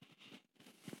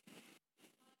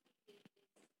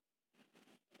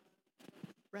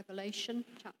Revelation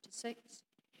chapter 6.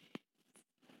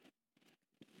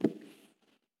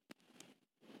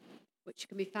 Which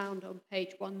can be found on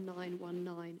page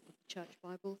 1919 of the Church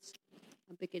Bibles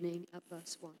and beginning at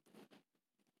verse 1.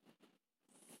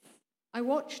 I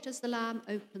watched as the Lamb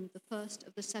opened the first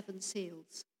of the 7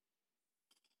 seals.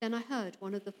 Then I heard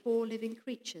one of the 4 living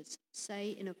creatures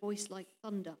say in a voice like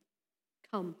thunder,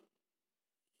 "Come."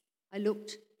 I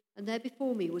looked, and there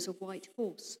before me was a white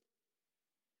horse.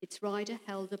 Its rider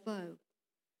held a bow,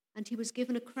 and he was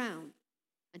given a crown,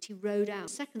 and he rode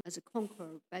out second as a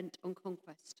conqueror bent on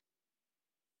conquest.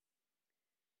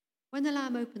 When the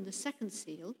Lamb opened the 2nd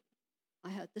seal, I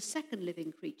heard the 2nd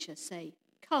living creature say,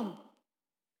 "Come."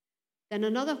 Then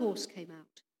another horse came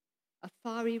out, a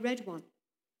fiery red one.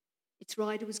 Its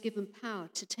rider was given power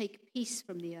to take peace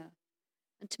from the earth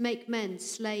and to make men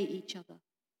slay each other.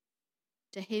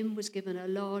 To him was given a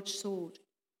large sword.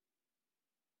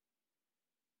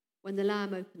 When the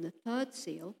Lamb opened the 3rd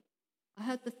seal, I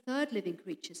heard the 3rd living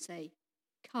creature say,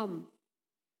 "Come."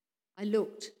 I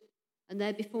looked, and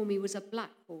there before me was a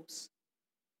black horse.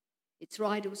 Its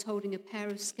rider was holding a pair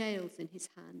of scales in his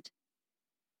hand.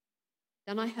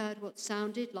 Then I heard what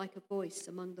sounded like a voice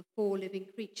among the 4 living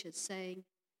creatures saying,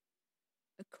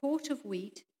 "A quart of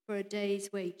wheat for a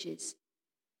day's wages,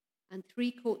 and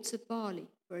 3 quarts of barley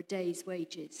for a day's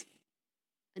wages,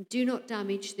 and do not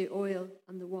damage the oil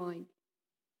and the wine."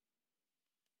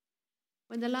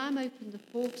 When the Lamb opened the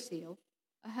 4th seal,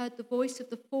 I heard the voice of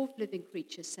the 4th living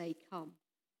creature say, "Come."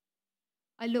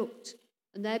 I looked,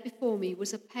 and there before me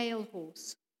was a pale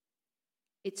horse.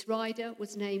 Its rider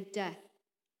was named Death,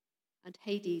 and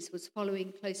Hades was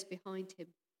following close behind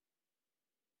him.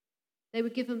 They were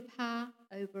given power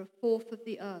over 1/4 of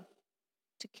the earth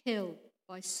to kill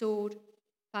by sword,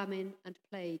 famine, and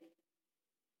plague,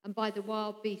 and by the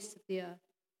wild beasts of the earth.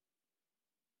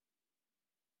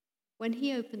 When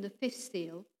he opened the 5th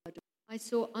seal, I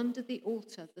saw under the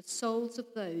altar the souls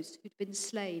of those who'd been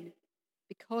slain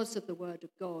because of the word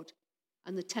of God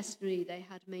and the testimony they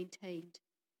had maintained.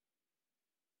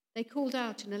 They called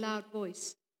out in a loud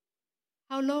voice,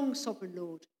 "How long, Sovereign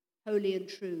Lord, holy and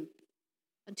true,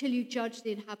 until you judge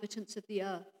the inhabitants of the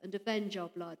earth and avenge our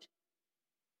blood?"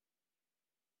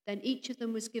 Then each of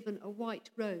them was given a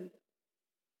white robe,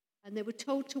 and they were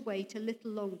told to wait a little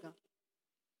longer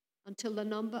until the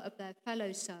number of their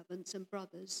fellow servants and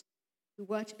brothers who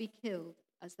were to be killed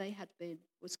as they had been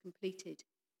was completed.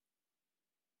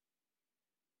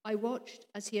 I watched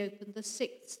as he opened the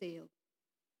 6th seal.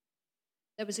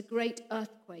 There was a great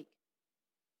earthquake.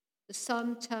 The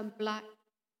sun turned black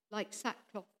like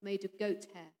sackcloth made of goat's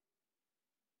hair.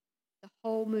 The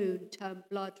whole moon turned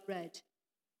blood red,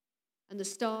 and the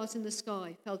stars in the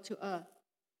sky fell to earth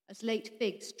as late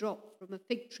figs drop from a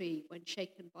fig tree when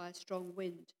shaken by a strong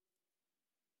wind.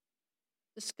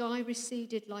 The sky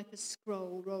receded like a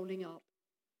scroll rolling up,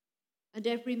 and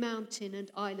every mountain and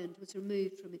island was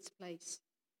removed from its place.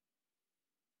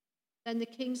 Then the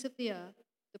kings of the earth,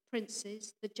 the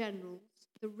princes, the generals,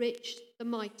 the rich, the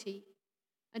mighty,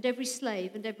 and every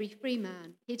slave and every free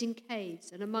man hid in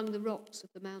caves and among the rocks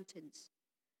of the mountains.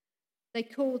 They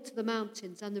called to the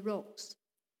mountains and the rocks,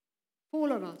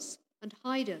 "Fall on us and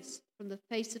hide us from the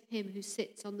face of him who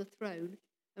sits on the throne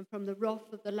and from the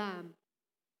wrath of the Lamb.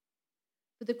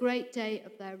 For the great day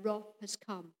of their wrath has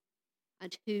come,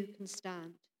 and who can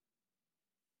stand?"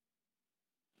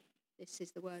 This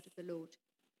is the word of the Lord.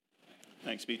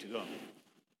 Thanks be to God.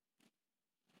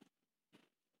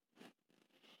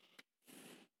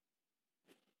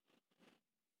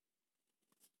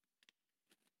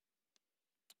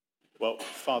 Well,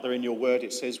 Father, in your word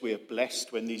it says we are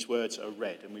blessed when these words are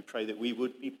read, and we pray that we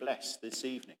would be blessed this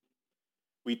evening.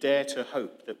 We dare to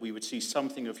hope that we would see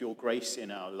something of your grace in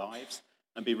our lives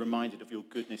and be reminded of your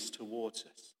goodness towards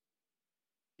us.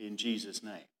 In Jesus'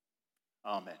 name,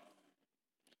 amen.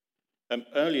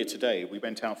 Earlier today, we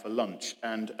went out for lunch,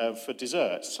 and for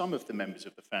dessert, some of the members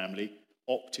of the family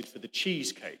opted for the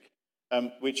cheesecake,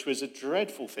 which was a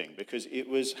dreadful thing because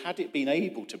had it been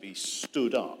able to be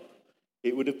stood up,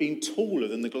 it would have been taller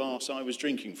than the glass I was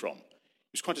drinking from.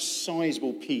 It was quite a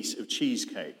sizable piece of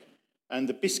cheesecake, and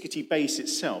the biscuity base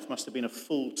itself must have been a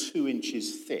full 2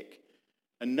 inches thick,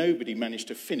 and nobody managed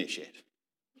to finish it.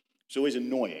 It's always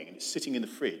annoying, and it's sitting in the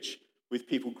fridge with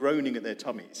people groaning at their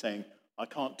tummy saying, "I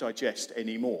can't digest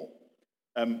any more."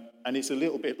 And it's a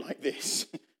little bit like this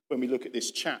when we look at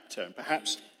this chapter. And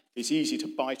perhaps it's easy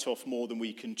to bite off more than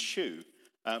we can chew,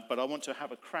 but I want to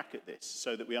have a crack at this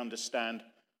so that we understand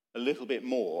a little bit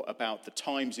more about the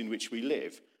times in which we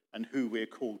live and who we're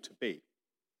called to be.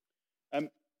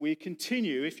 We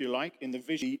continue, if you like, in the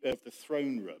vision of the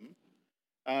throne room,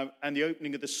 and the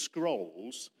opening of the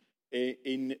scrolls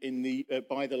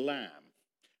by the Lamb.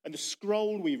 And the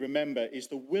scroll, we remember, is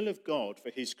the will of God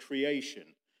for his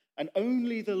creation. And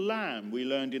only the Lamb, we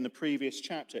learned in the previous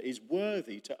chapter, is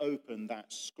worthy to open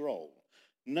that scroll.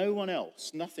 No one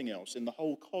else, nothing else in the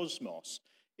whole cosmos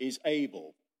is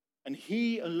able. And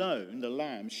he alone, the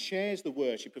Lamb, shares the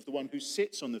worship of the one who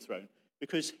sits on the throne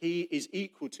because he is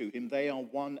equal to him. They are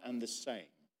one and the same.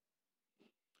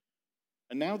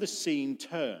 And now the scene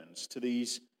turns to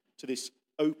this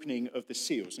opening of the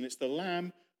seals. And it's the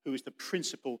Lamb who is the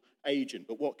principal agent.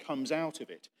 But what comes out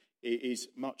of it is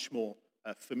much more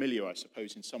familiar, I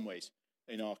suppose, in some ways,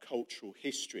 in our cultural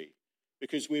history.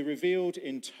 Because we're revealed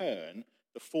in turn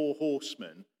the four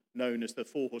horsemen, known as the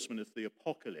four horsemen of the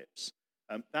apocalypse.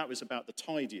 That was about the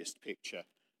tidiest picture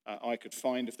I could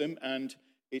find of them. And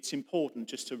it's important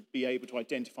just to be able to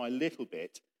identify a little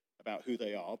bit about who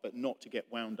they are, but not to get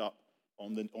wound up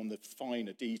on the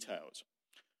finer details.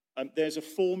 There's a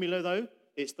formula, though.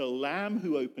 It's the Lamb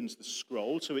who opens the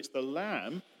scroll. So it's the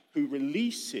Lamb who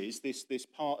releases this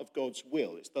part of God's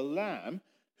will. It's the Lamb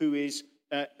who is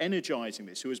energizing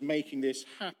this, who is making this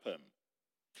happen.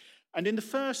 And in the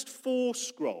first four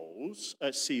seals,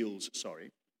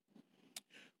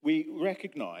 we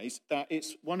recognize that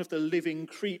it's one of the living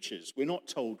creatures. We're not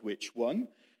told which one,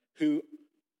 who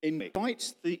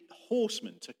invites the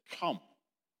horsemen to come.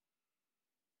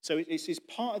 So it's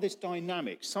part of this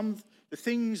dynamic. The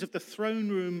things of the throne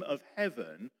room of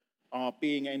heaven are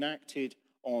being enacted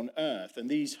on earth, and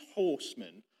these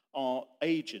horsemen are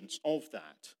agents of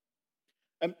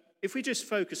that. If we just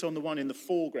focus on the one in the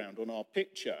foreground on our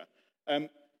picture,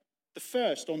 the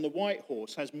first on the white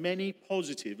horse has many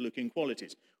positive-looking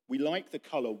qualities. We like the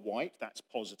colour white, that's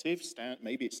positive,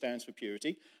 maybe it stands for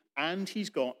purity, and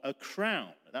he's got a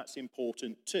crown, that's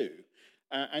important too,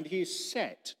 and he is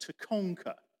set to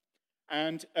conquer.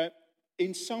 And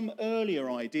in some earlier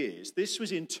ideas, this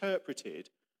was interpreted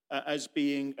as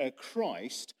being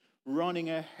Christ running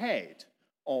ahead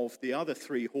of the other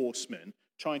three horsemen,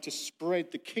 trying to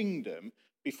spread the kingdom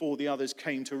before the others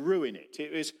came to ruin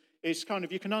it. It's kind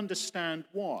of, you can understand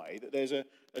why, that there's a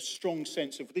strong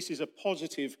sense of this is a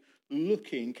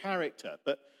positive-looking character,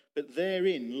 but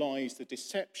therein lies the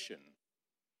deception.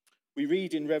 We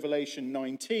read in Revelation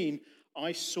 19,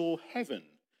 I saw heaven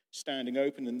standing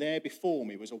open, and there before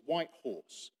me was a white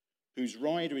horse, whose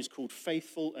rider is called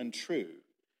Faithful and True,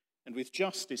 and with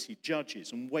justice he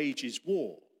judges and wages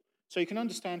war. So you can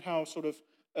understand how sort of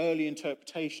early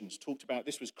interpretations talked about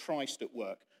this was Christ at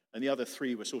work, and the other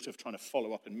three were sort of trying to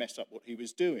follow up and mess up what he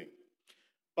was doing.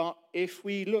 But if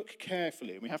we look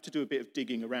carefully, and we have to do a bit of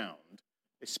digging around,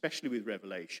 especially with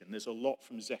Revelation, there's a lot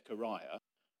from Zechariah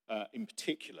in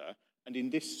particular, and in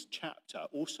this chapter,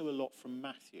 also a lot from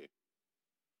Matthew.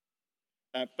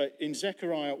 But in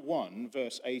Zechariah 1,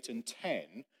 verse 8 and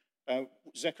 10,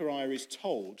 Zechariah is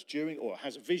told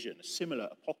has a vision, a similar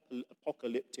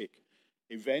apocalyptic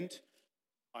event.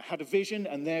 I had a vision,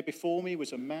 and there before me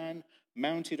was a man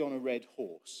mounted on a red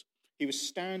horse. He was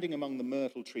standing among the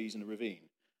myrtle trees in a ravine,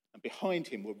 and behind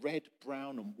him were red,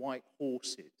 brown, and white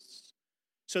horses.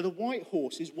 So the white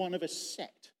horse is one of a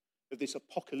set of this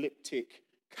apocalyptic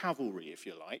cavalry, if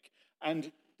you like,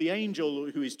 and the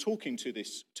angel who is talking to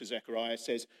Zechariah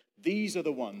says, these are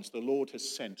the ones the Lord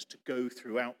has sent to go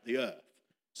throughout the earth.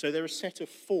 So they're a set of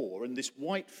four, and this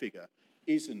white figure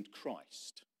isn't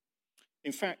Christ.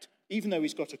 In fact, even though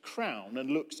he's got a crown and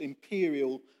looks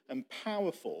imperial and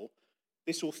powerful,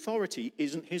 this authority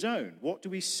isn't his own. What do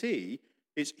we see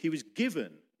is he was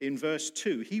given, in verse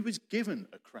 2, he was given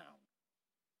a crown.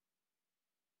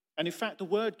 And in fact, the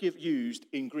word used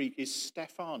in Greek is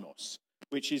Stephanos,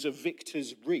 which is a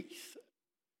victor's wreath,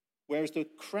 whereas the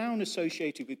crown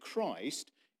associated with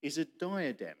Christ is a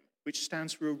diadem, which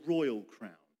stands for a royal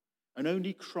crown. And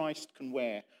only Christ can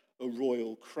wear a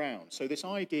royal crown. So this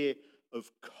idea of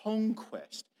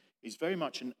conquest is very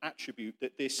much an attribute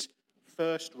that this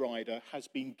first rider has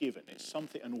been given. It's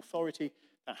something, an authority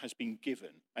that has been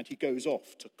given, and he goes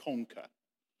off to conquer.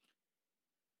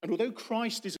 And although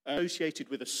Christ is associated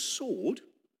with a sword,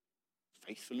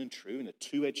 faithful and true, and a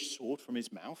two-edged sword from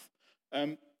his mouth,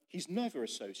 he's never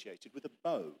associated with a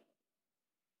bow.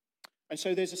 And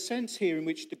so there's a sense here in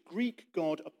which the Greek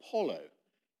god Apollo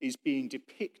is being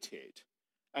depicted.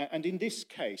 And in this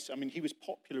case, I mean, he was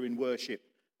popular in worship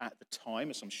at the time,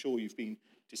 as I'm sure you've been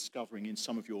discovering in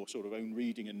some of your sort of own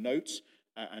reading and notes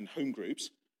and home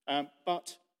groups.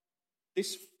 But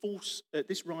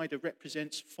this rider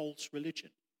represents false religion.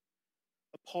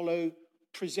 Apollo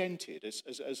presented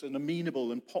as an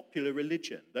amenable and popular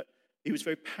religion, that he was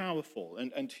very powerful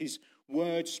and his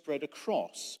word spread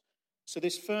across. So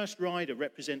this first rider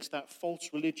represents that false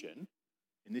religion,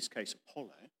 in this case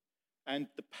Apollo, and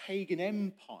the pagan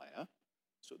empire,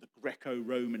 sort of the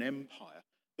Greco-Roman Empire,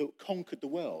 that conquered the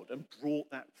world and brought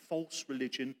that false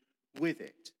religion with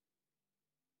it.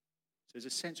 So there's a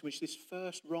sense in which this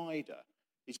first rider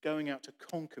is going out to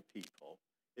conquer people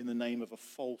in the name of a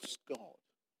false god.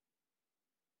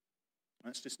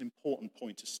 That's just an important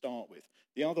point to start with.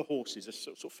 The other horses are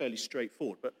sort of fairly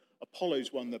straightforward, but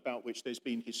Apollo's one about which there's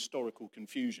been historical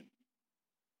confusion.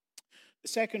 The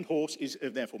second horse is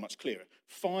therefore much clearer.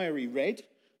 Fiery red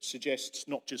suggests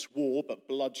not just war, but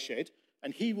bloodshed,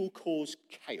 and he will cause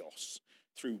chaos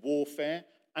through warfare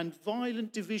and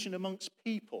violent division amongst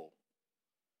people.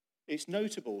 It's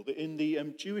notable that in the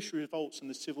Jewish revolts and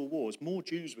the civil wars, more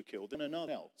Jews were killed than anyone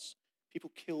else.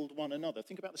 People killed one another.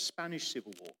 Think about the Spanish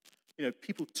Civil War.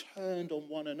 People turned on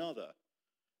one another.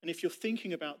 And if you're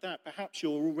thinking about that, perhaps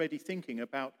you're already thinking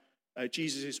about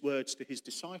Jesus' words to his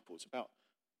disciples about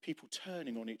people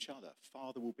turning on each other.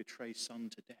 Father will betray son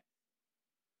to death.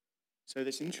 So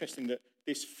it's interesting that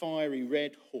this fiery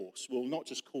red horse will not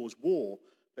just cause war,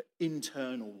 but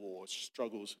internal wars,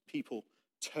 struggles, people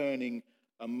turning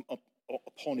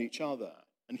upon each other.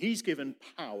 And he's given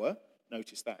power,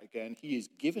 notice that again, he is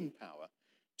given power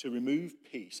to remove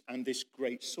peace and this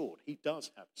great sword. He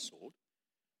does have a sword.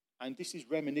 And this is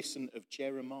reminiscent of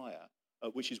Jeremiah,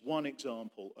 which is one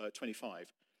example,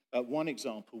 25, one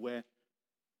example where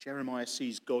Jeremiah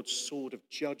sees God's sword of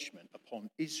judgment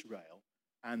upon Israel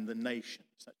and the nations.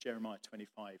 That's Jeremiah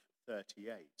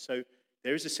 25:38. So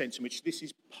there is a sense in which this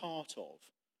is part of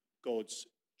God's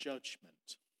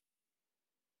judgment.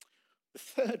 The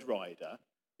third rider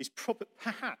is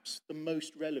perhaps the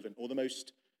most relevant, or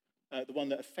the one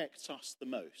that affects us the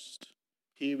most.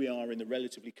 Here we are in the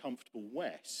relatively comfortable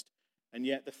West, and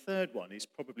yet the third one is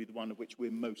probably the one of which we're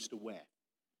most aware.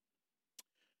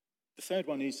 The third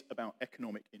one is about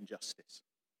economic injustice.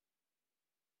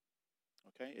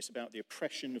 Okay, it's about the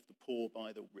oppression of the poor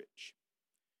by the rich.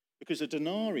 Because a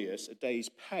denarius, a day's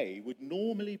pay, would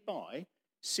normally buy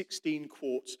 16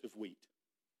 quarts of wheat.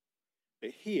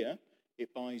 But here,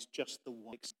 it buys just the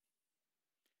one.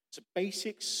 So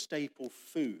basic staple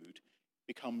food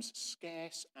becomes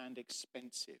scarce and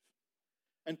expensive.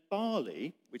 And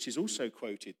barley, which is also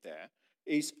quoted there,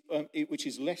 which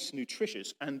is less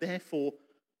nutritious and therefore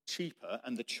cheaper,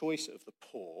 and the choice of the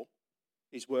poor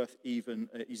is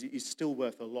still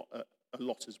worth a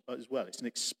lot as well. It's an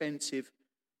expensive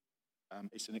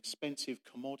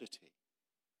commodity.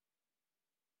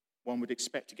 One would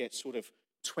expect to get sort of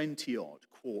 20 odd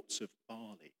quarts of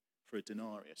barley for a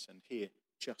denarius, and here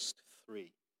just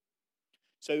 3.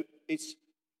 So it's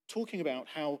talking about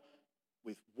how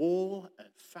with war and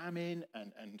famine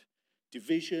and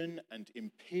division and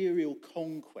imperial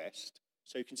conquest,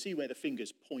 so you can see where the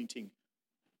finger's pointing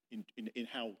in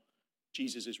how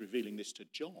Jesus is revealing this to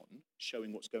John,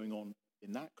 showing what's going on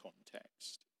in that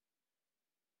context.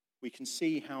 We can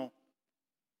see how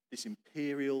this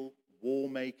imperial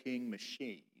war-making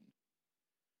machine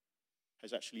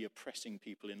is actually oppressing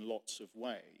people in lots of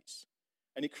ways.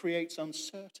 And it creates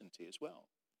uncertainty as well.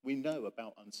 We know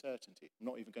about uncertainty. I'm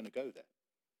not even going to go there.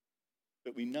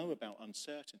 But we know about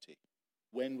uncertainty.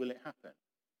 When will it happen?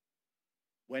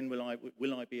 When will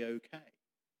I be okay?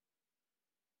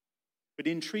 But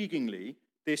intriguingly,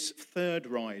 this third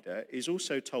rider is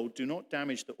also told, do not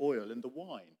damage the oil and the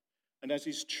wine. And as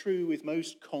is true with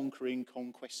most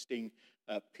conquesting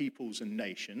peoples and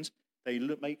nations, they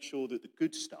make sure that the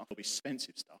good stuff, the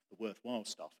expensive stuff, the worthwhile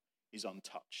stuff, is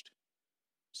untouched,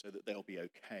 so that they'll be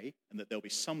okay and that there'll be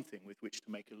something with which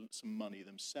to make some money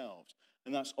themselves.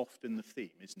 And that's often the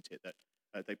theme, isn't it? That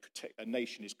they protect, a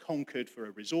nation is conquered for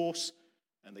a resource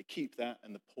and they keep that,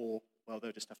 and the poor, well,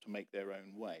 they'll just have to make their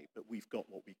own way. But we've got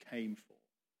what we came for.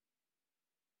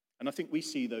 And I think we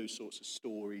see those sorts of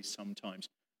stories sometimes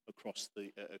across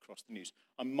the news.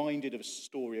 I'm minded of a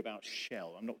story about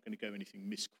Shell. I'm not going to go anything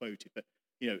misquoted, but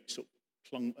sort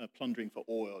of plundering for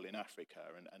oil in Africa,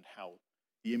 and how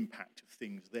the impact of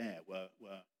things there were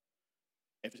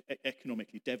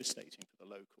economically devastating for the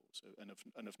locals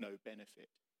and of no benefit.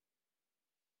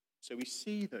 So we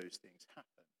see those things happen.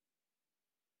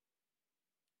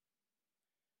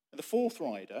 And the fourth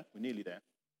rider, we're nearly there,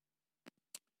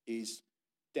 is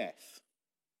death.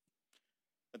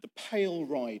 The pale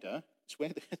rider,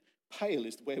 pale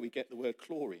is where we get the word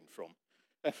chlorine from.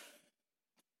 Don't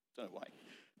know why.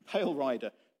 Pale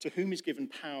rider, to whom is given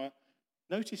power,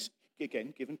 notice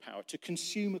again, given power, to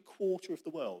consume a quarter of the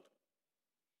world.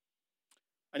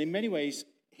 And in many ways,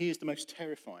 he is the most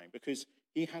terrifying because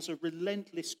he has a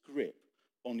relentless grip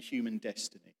on human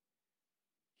destiny.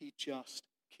 He just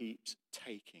keeps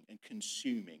taking and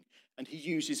consuming, and he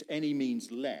uses any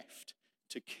means left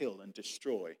to kill and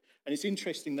destroy. And it's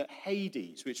interesting that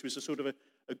Hades, which was a sort of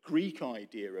a Greek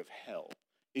idea of hell,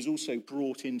 is also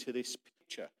brought into this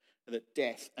picture, that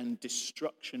death and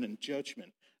destruction and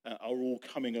judgment are all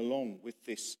coming along with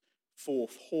this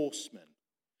fourth horseman.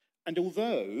 And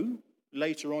although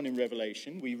later on in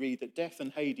Revelation we read that death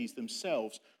and Hades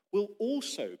themselves will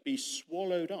also be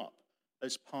swallowed up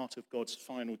as part of God's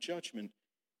final judgment,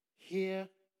 here,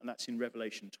 and that's in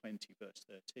Revelation 20, verse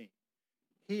 13,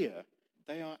 here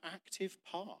they are active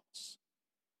parts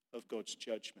of God's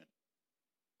judgment,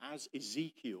 as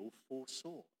Ezekiel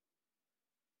foresaw.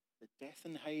 That death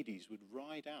and Hades would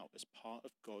ride out as part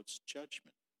of God's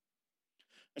judgment.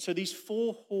 And so these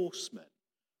four horsemen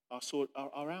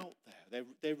are out there.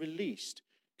 They're released.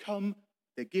 Come,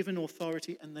 they're given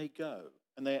authority, and they go.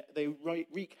 And they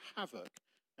wreak havoc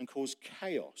and cause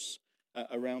chaos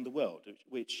around the world,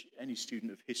 which any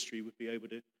student of history would be able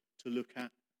to look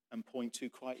at and point to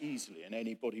quite easily. And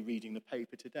anybody reading the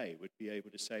paper today would be able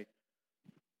to say,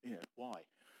 why?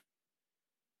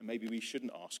 And maybe we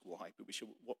shouldn't ask why, but we should,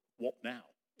 what now?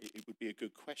 It would be a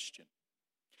good question.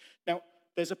 Now,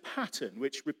 there's a pattern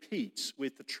which repeats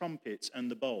with the trumpets and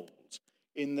the bowls,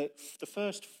 in that the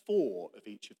first four of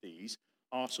each of these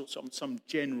are some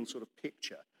general sort of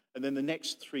picture, and then the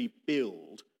next three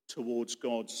build towards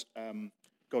God's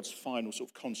final sort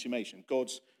of consummation,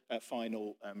 God's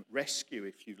final rescue,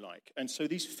 if you like. And so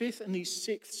these fifth and these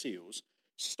sixth seals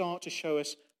start to show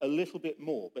us a little bit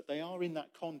more, but they are in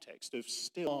that context of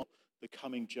still the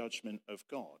coming judgment of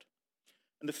God.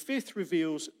 And the fifth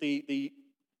reveals the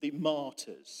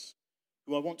martyrs,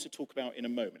 who I want to talk about in a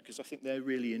moment, because I think they're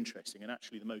really interesting and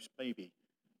actually maybe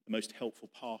the most helpful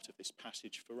part of this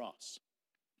passage for us.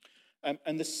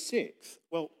 And the sixth,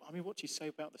 what do you say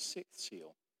about the sixth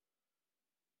seal?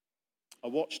 I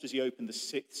watched as he opened the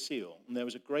sixth seal, and there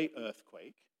was a great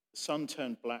earthquake. The sun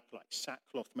turned black like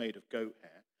sackcloth made of goat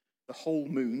hair. The whole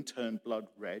moon turned blood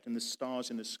red, and the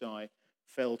stars in the sky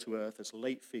fell to earth as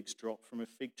late figs drop from a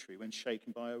fig tree when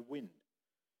shaken by a wind.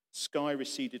 Sky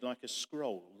receded like a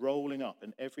scroll, rolling up,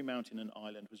 and every mountain and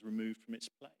island was removed from its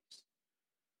place.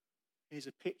 Here's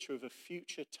a picture of a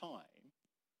future time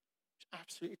which is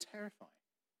absolutely terrifying.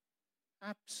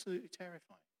 Absolutely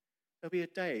terrifying. There'll be a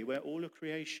day where all of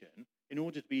creation, in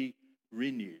order to be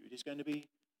renewed, is going to be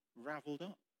raveled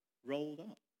up, rolled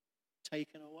up,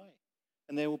 taken away.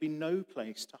 And there will be no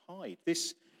place to hide.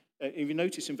 This, if you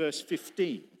notice in verse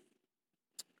 15,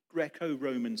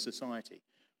 Greco-Roman society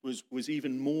was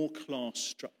even more class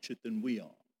structured than we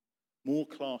are, more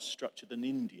class structured than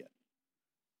India.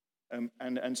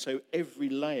 And so every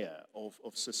layer of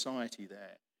society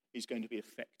there is going to be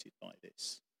affected by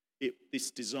this.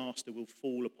 This disaster will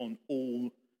fall upon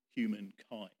all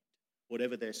humankind,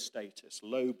 whatever their status,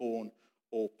 low-born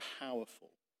or powerful.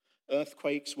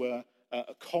 Earthquakes were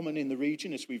common in the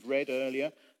region, as we've read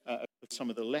earlier, with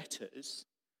some of the letters.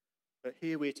 But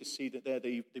here we're to see that they're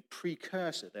the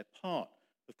precursor, they're part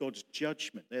of God's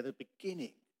judgment. They're the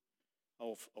beginning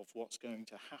of what's going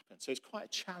to happen. So it's quite a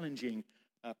challenging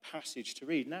passage to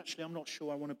read. And actually, I'm not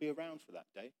sure I want to be around for that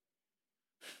day.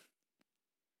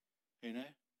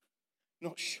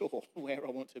 Not sure where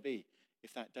I want to be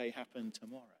if that day happened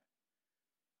tomorrow.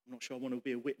 I'm not sure I want to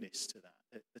be a witness to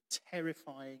that. The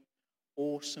terrifying,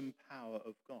 awesome power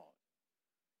of God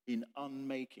in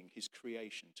unmaking his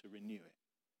creation to renew it.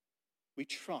 We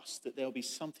trust that there'll be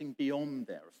something beyond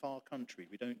there, a far country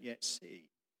we don't yet see.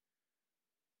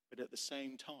 But at the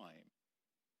same time,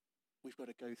 we've got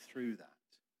to go through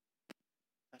that.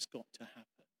 That's got to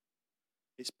happen.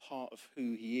 It's part of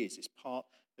who he is. It's part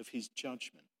of his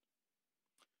judgment.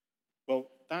 Well,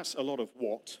 that's a lot of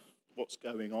what's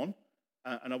going on.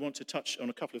 And I want to touch on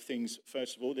a couple of things.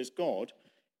 First of all, there's God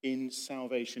in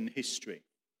salvation history.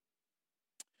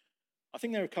 I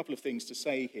think there are a couple of things to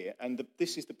say here, and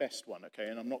this is the best one, okay?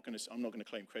 And I'm not going to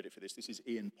claim credit for this. This is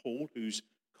Ian Paul, whose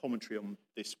commentary on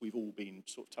this we've all been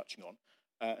sort of touching on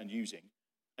and using.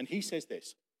 And he says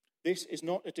this: "This is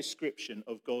not a description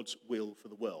of God's will for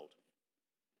the world,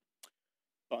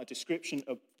 but a description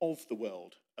of the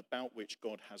world about which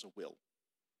God has a will."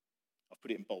 I've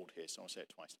put it in bold here, so I'll say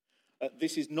it twice.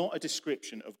 This is not a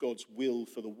description of God's will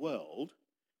for the world,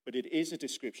 but it is a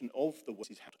description of the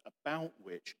world about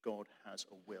which God has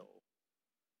a will.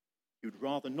 He would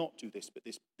rather not do this, but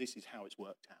this is how it's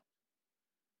worked out.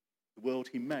 The world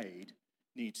he made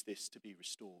needs this to be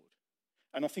restored.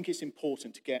 And I think it's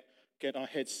important to get our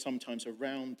heads sometimes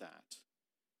around that.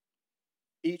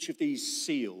 Each of these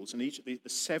seals and each of the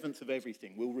seventh of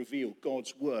everything will reveal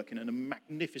God's work in a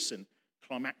magnificent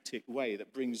climactic way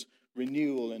that brings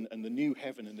renewal and the new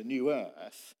heaven and the new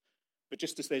earth. But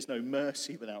just as there's no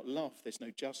mercy without love, there's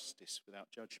no justice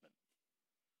without judgment.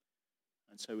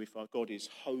 And so if our God is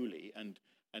holy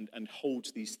and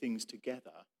holds these things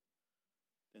together,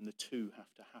 then the two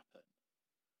have to happen.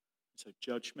 So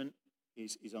judgment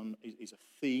is a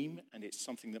theme, and it's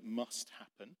something that must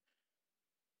happen,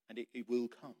 and it will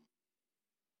come.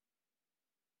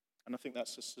 And I think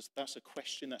that's a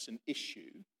question, that's an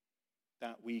issue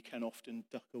that we can often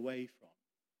duck away from.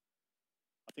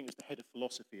 I think it's the head of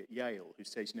philosophy at Yale who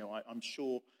says, I'm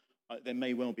sure there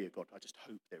may well be a God, I just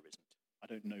hope there isn't. I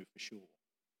don't know for sure.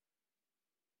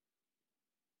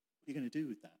 What are you going to do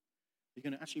with that? You're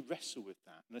going to actually wrestle with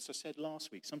that. And as I said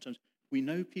last week, sometimes we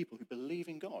know people who believe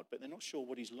in God, but they're not sure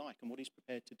what he's like and what he's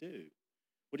prepared to do.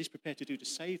 What he's prepared to do to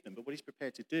save them, but what he's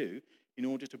prepared to do in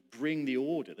order to bring the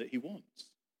order that he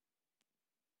wants.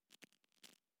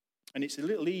 And it's a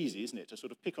little easy, isn't it, to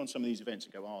sort of pick on some of these events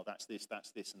and go, that's this,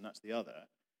 and that's the other.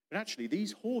 But actually,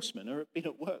 these horsemen have been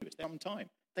at work for some time.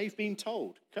 They've been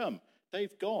told, come.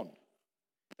 They've gone.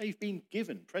 They've been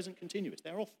given, present continuous.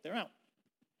 They're off, they're out.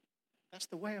 That's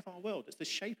the way of our world. It's the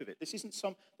shape of it. This isn't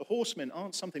the horsemen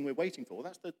aren't something we're waiting for.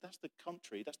 That's the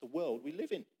country, that's the world we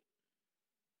live in.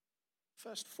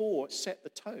 First four set the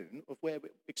tone of where we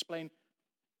explain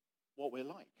what we're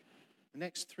like. The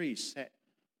next three set,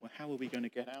 how are we going to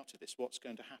get out of this? What's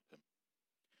going to happen?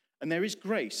 And there is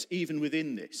grace even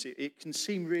within this. It can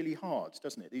seem really hard,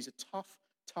 doesn't it? These are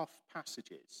tough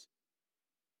passages.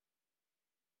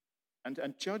 And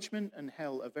judgment and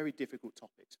hell are very difficult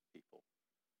topics for people.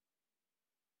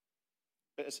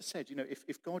 But as I said,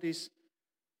 if God is,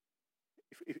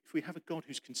 if we have a God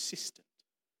who's consistent,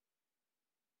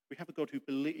 if we have a God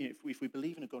if we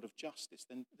believe in a God of justice,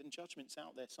 then judgment's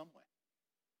out there somewhere.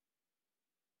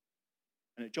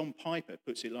 And John Piper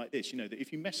puts it like this, that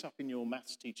if you mess up in your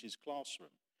maths teacher's classroom,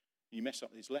 and you mess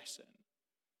up his lesson,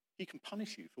 he can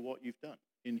punish you for what you've done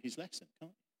in his lesson,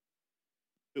 can't he?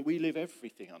 But we live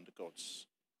everything under God's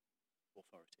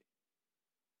authority.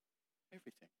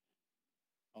 Everything.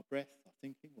 Our breath, our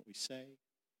thinking, what we say,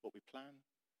 what we plan,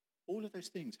 all of those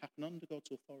things happen under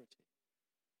God's authority.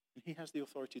 And he has the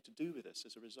authority to do with us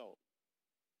as a result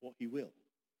what he will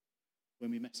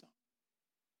when we mess up.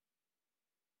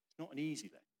 It's not an easy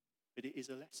lesson, but it is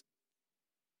a lesson.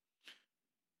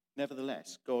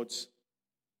 Nevertheless, God's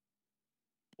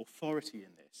authority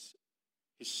in this,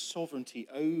 his sovereignty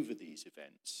over these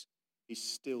events, is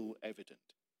still evident.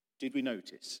 Did we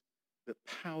notice that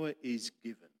power is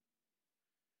given?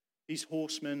 These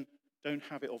horsemen don't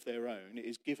have it of their own. It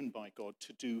is given by God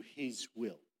to do his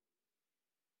will.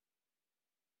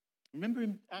 Remember,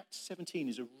 in Acts 17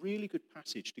 is a really good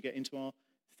passage to get into our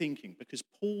thinking, because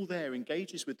Paul there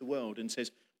engages with the world and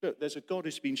says, look, there's a God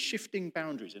who's been shifting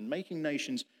boundaries and making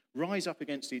nations rise up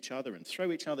against each other and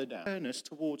throw each other down. Turn us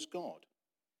towards God.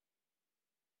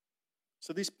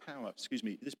 So this power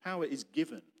is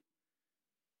given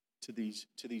to these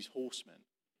horsemen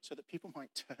so that people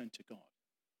might turn to God.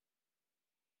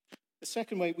 The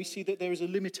second way, we see that there is a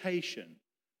limitation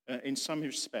in some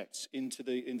respects into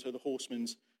the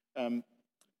horseman's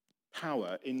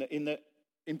power. In the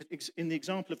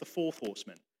example of the fourth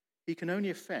horseman, he can only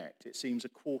affect, it seems, a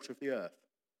quarter of the earth.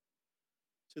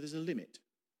 So there's a limit.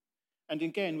 And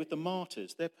again, with the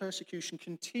martyrs, their persecution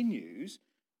continues,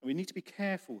 and we need to be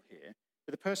careful here,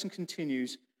 but the person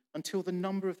continues until the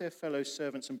number of their fellow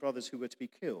servants and brothers who were to be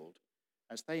killed,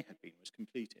 as they had been, was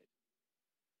completed.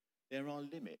 There are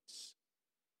limits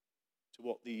to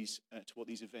what these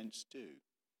events do.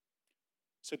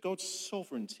 So God's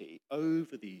sovereignty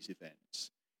over these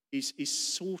events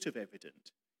is sort of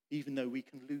evident, even though we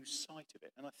can lose sight of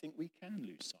it. And I think we can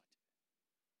lose sight of it.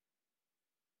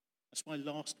 That's why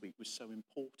last week was so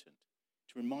important,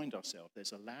 to remind ourselves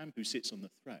there's a lamb who sits on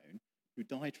the throne who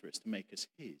died for us to make us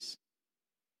his.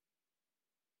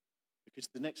 Because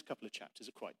the next couple of chapters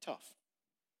are quite tough.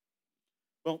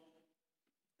 Well,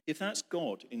 if that's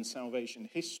God in salvation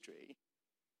history,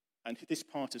 and this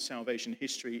part of salvation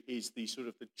history is the sort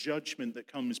of the judgment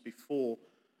that comes before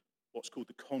what's called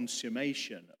the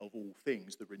consummation of all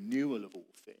things, the renewal of all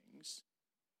things,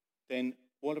 then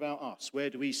what about us? Where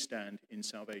do we stand in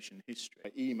salvation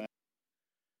history? Email.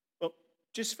 Well,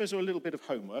 just for a little bit of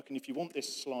homework, and if you want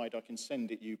this slide, I can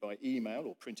send it you by email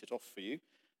or print it off for you.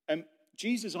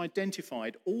 Jesus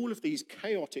identified all of these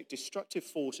chaotic, destructive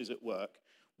forces at work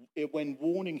when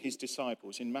warning his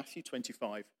disciples in Matthew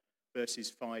 25, verses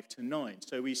 5 to 9.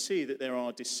 So we see that there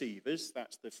are deceivers,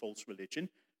 that's the false religion.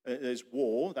 There's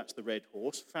war, that's the red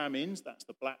horse. Famines, that's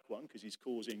the black one, because he's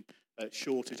causing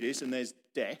shortages. And there's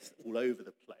death all over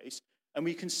the place. And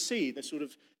we can see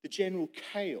the general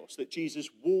chaos that Jesus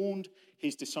warned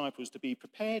his disciples to be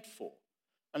prepared for.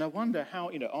 And I wonder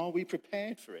how, are we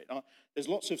prepared for it? There's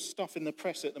lots of stuff in the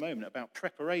press at the moment about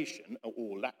preparation,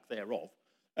 or lack thereof.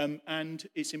 And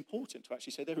it's important to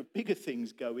actually say there are bigger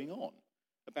things going on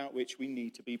about which we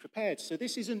need to be prepared. So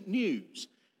this isn't news.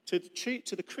 To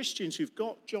the Christians who've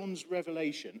got John's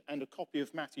Revelation and a copy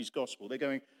of Matthew's Gospel, they're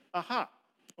going, aha,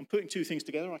 I'm putting two things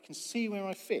together. I can see where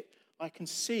I fit. I can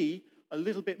see a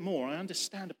little bit more. I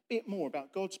understand a bit more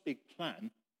about God's big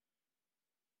plan.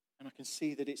 And I can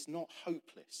see that it's not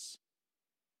hopeless.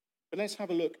 But let's have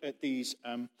a look at these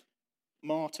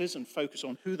martyrs and focus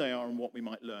on who they are and what we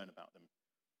might learn about them.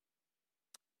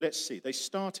 Let's see. They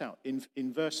start out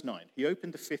in verse 9. He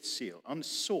opened the fifth seal and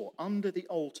saw under the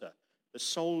altar the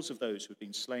souls of those who had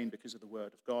been slain because of the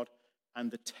word of God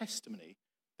and the testimony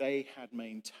they had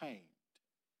maintained.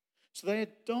 So they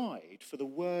had died for the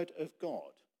word of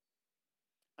God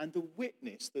and the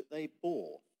witness that they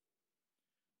bore.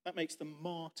 That makes them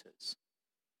martyrs.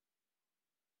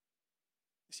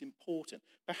 It's important.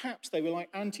 Perhaps they were like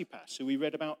Antipas, who we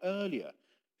read about earlier,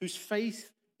 whose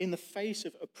faith in the face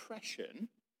of oppression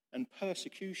and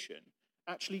persecution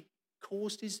actually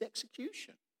caused his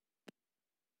execution.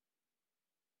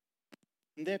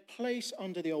 And their place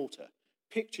under the altar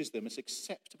pictures them as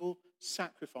acceptable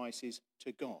sacrifices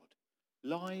to God,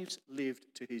 lives lived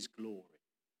to his glory.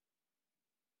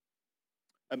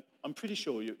 I'm pretty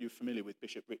sure you're familiar with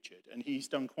Bishop Richard, and he's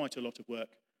done quite a lot of work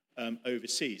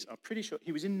overseas. I'm pretty sure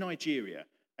he was in Nigeria,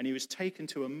 and he was taken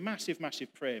to a massive,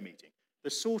 massive prayer meeting, the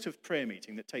sort of prayer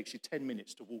meeting that takes you 10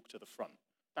 minutes to walk to the front,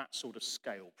 that sort of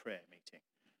scale prayer meeting.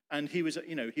 And he was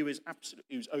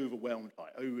overwhelmed by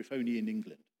it, if only in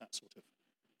England, that sort of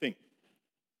thing.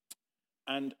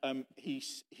 And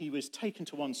he was taken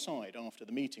to one side after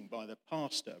the meeting by the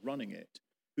pastor running it,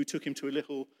 who took him to a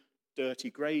little dirty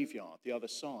graveyard the other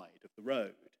side of the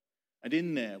road. And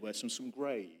in there were some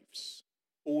graves,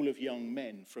 all of young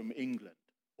men from England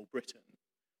or Britain.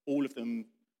 All of them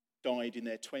died in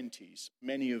their 20s,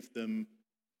 many of them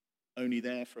only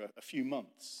there for a few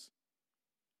months.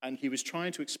 And he was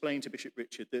trying to explain to Bishop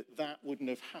Richard that wouldn't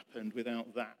have happened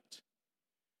without that.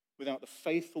 Without the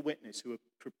faithful witness who are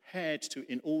prepared to,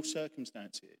 in all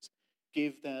circumstances,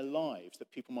 give their lives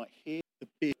that people might hear the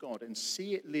big God and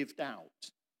see it lived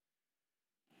out.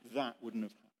 That wouldn't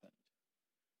have happened.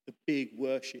 The big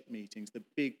worship meetings, the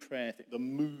big prayer thing, the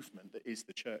movement that is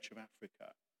the Church of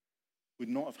Africa would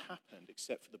not have happened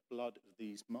except for the blood of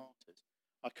these martyrs.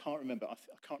 I can't remember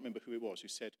who it was who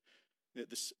said that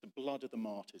the blood of the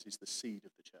martyrs is the seed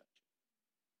of the church.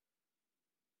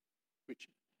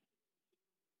 Richard?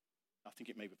 I think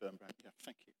it may be Vern Brand. Yeah,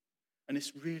 thank you. And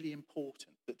it's really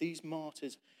important that these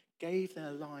martyrs gave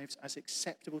their lives as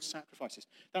acceptable sacrifices.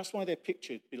 That's why they're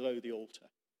pictured below the altar.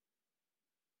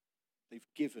 They've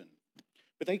given.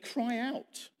 But they cry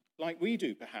out, like we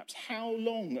do perhaps, "How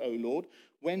long, O Lord?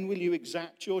 When will you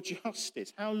exact your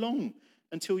justice? How long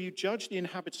until you judge the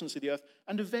inhabitants of the earth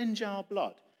and avenge our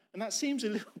blood?" And that seems a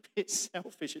little bit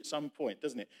selfish at some point,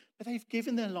 doesn't it? But they've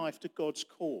given their life to God's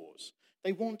cause.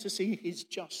 They want to see his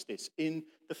justice in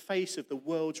the face of the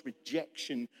world's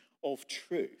rejection of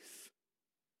truth.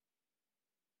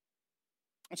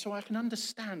 And so I can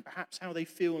understand perhaps how they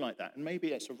feel like that, and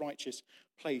maybe it's a righteous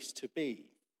place to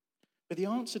be. But the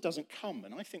answer doesn't come,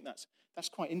 and I think that's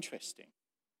quite interesting.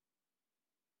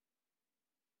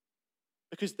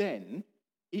 Because then,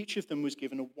 each of them was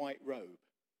given a white robe.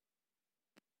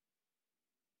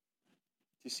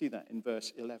 Do you see that in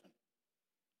verse 11?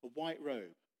 A white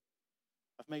robe.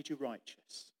 I've made you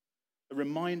righteous. A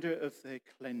reminder of their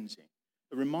cleansing.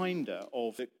 A reminder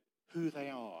of who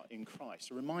they are in Christ.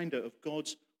 A reminder of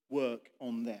God's work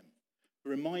on them. A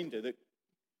reminder that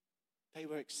they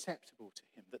were acceptable to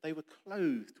him. That they were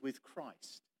clothed with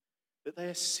Christ. That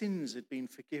their sins had been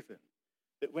forgiven.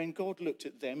 That when God looked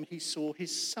at them, he saw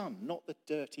his son, not the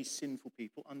dirty, sinful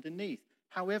people underneath,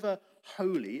 however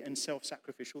holy and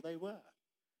self-sacrificial they were.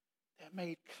 They're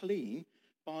made clean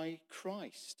by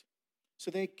Christ. So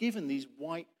they're given these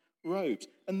white robes.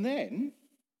 And then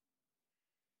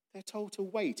they're told to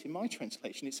wait. In my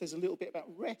translation, it says a little bit about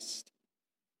rest.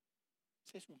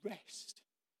 It says rest.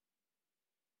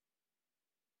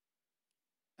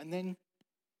 And then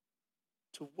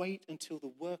to wait until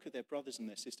the work of their brothers and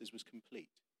their sisters was complete.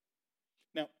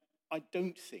 Now, I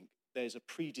don't think there's a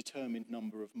predetermined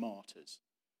number of martyrs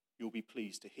you'll be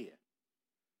pleased to hear.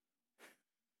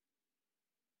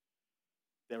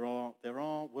 There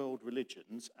are world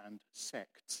religions and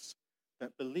sects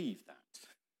that believe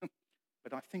that.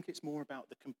 But I think it's more about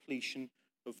the completion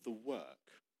of the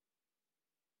work.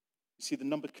 You see, the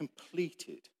number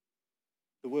completed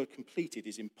The word completed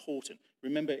is important.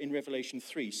 Remember in Revelation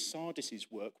 3, Sardis'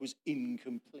 work was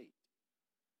incomplete.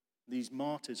 These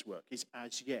martyrs' work is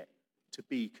as yet to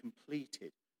be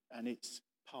completed, and it's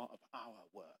part of our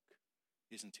work,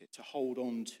 isn't it? To hold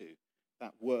on to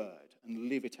that word and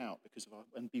live it out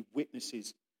and be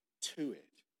witnesses to it.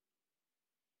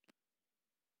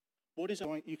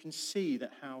 You can see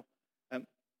that how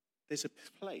there's a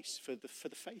place for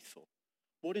the faithful.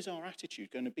 What is our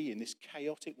attitude going to be in this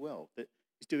chaotic world that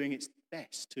is doing its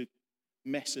best to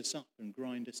mess us up and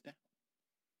grind us down?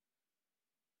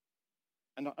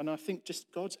 And I think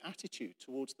just God's attitude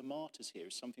towards the martyrs here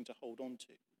is something to hold on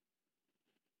to.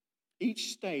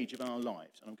 Each stage of our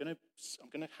lives, and I'm going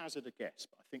to hazard a guess,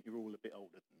 but I think you're all a bit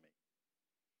older than me.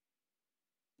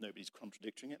 Nobody's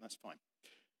contradicting it, that's fine.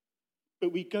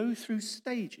 But we go through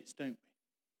stages, don't we?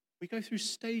 We go through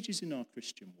stages in our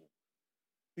Christian walk.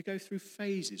 We go through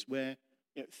phases where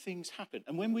things happen.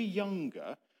 And when we're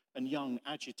younger and young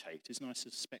agitators, and I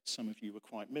suspect some of you were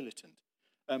quite militant,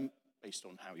 based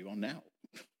on how you are now.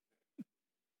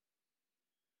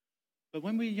 But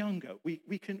when we're younger,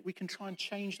 we can try and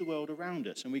change the world around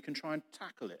us, and we can try and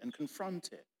tackle it and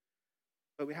confront it.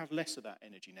 But we have less of that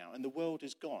energy now, and the world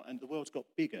is gone, and the world's got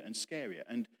bigger and scarier,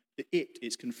 and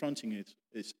it's confronting us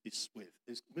is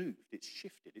moved, it's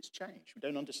shifted, it's changed. We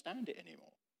don't understand it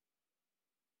anymore.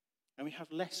 And we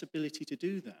have less ability to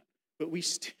do that. But we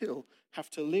still have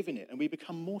to live in it, and we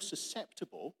become more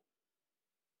susceptible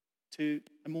to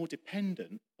and more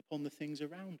dependent upon the things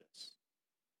around us.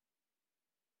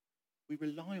 We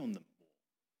rely on them more.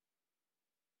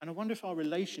 And I wonder if our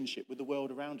relationship with the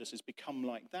world around us has become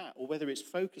like that, or whether it's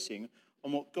focusing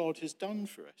on what God has done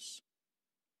for us.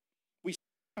 We see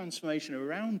transformation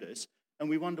around us, and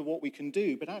we wonder what we can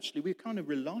do, but actually we kind of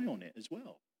rely on it as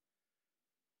well.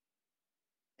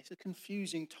 It's a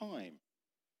confusing time.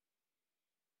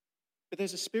 But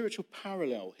there's a spiritual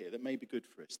parallel here that may be good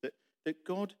for us, that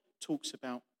God talks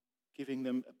about giving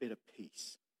them a bit of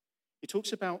peace. He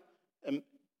talks about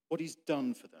what he's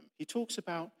done for them. He talks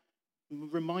about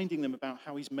reminding them about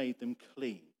how he's made them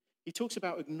clean. He talks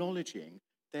about acknowledging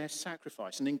their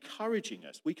sacrifice and encouraging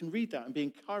us. We can read that and be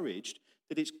encouraged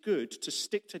that it's good to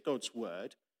stick to God's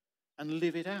word and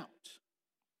live it out.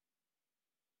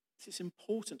 It's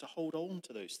important to hold on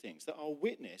to those things, that our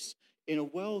witness in a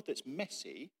world that's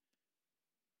messy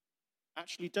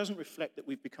actually doesn't reflect that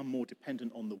we've become more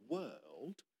dependent on the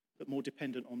world, but more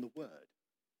dependent on the word.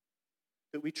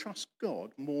 That we trust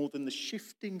God more than the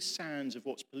shifting sands of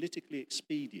what's politically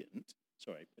expedient.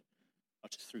 Sorry, I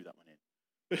just threw that one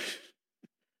in.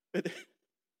 But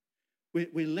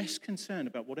we're less concerned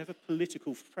about whatever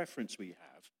political preference we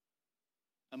have,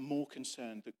 and more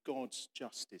concerned that God's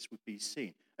justice would be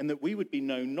seen, and that we would be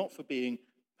known not for being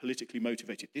politically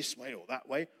motivated this way or that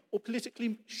way, or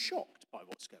politically shocked by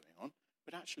what's going on,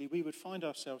 but actually we would find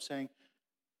ourselves saying,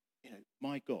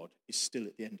 my God is still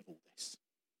at the end of all this.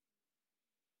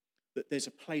 That there's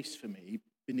a place for me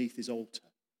beneath his altar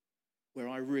where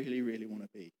I really, really want to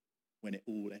be when it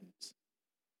all ends.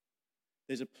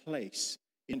 There's a place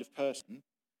in the person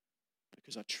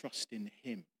because I trust in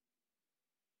him.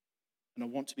 And I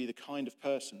want to be the kind of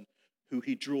person who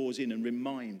he draws in and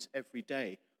reminds every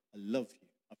day, I love you.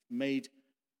 I've made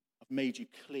you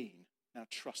clean. Now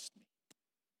trust me.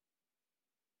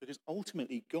 Because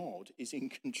ultimately God is in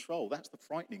control. That's the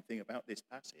frightening thing about this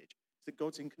passage, is that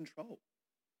God's in control.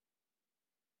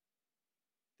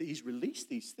 That he's released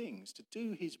these things to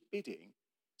do his bidding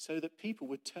so that people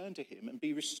would turn to him and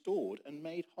be restored and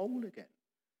made whole again.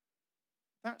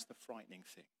 That's the frightening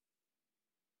thing.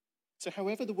 So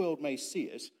however the world may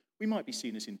see us, we might be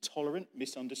seen as intolerant,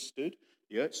 misunderstood.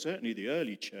 Certainly the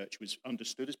early church was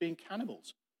understood as being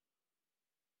cannibals.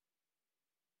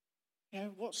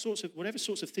 Whatever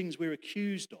sorts of things we're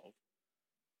accused of,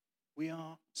 we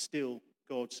are still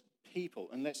God's people.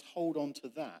 And let's hold on to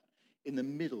that in the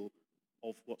middle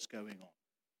of what's going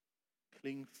on.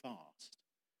 Cling fast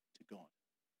to God.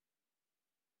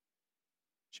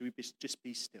 Should we just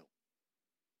be still?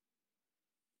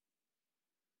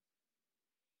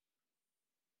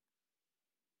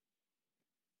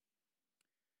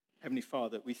 Heavenly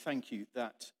Father, we thank you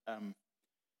that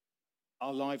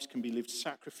our lives can be lived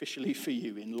sacrificially for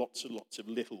you in lots and lots of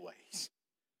little ways.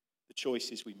 The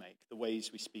choices we make, the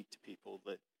ways we speak to people,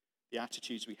 the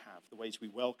attitudes we have, the ways we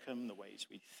welcome, the ways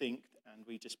we think, and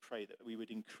we just pray that we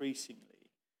would increasingly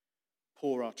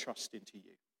pour our trust into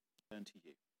you, turn to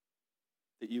you.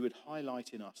 That you would highlight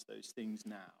in us those things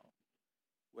now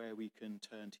where we can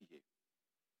turn to you.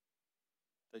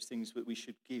 Those things that we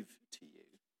should give to you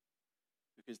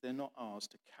because they're not ours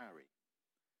to carry.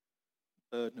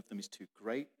 The burden of them is too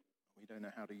great. We don't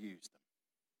know how to use them.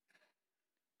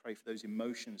 pray for those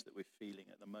emotions that we're feeling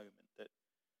at the moment that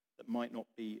might not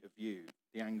be of you,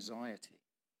 the anxiety,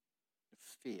 the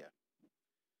fear.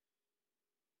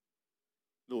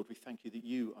 Lord, we thank you that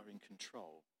you are in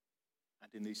control.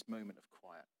 And in this moment of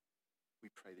quiet, we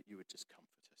pray that you would just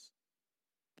comfort us.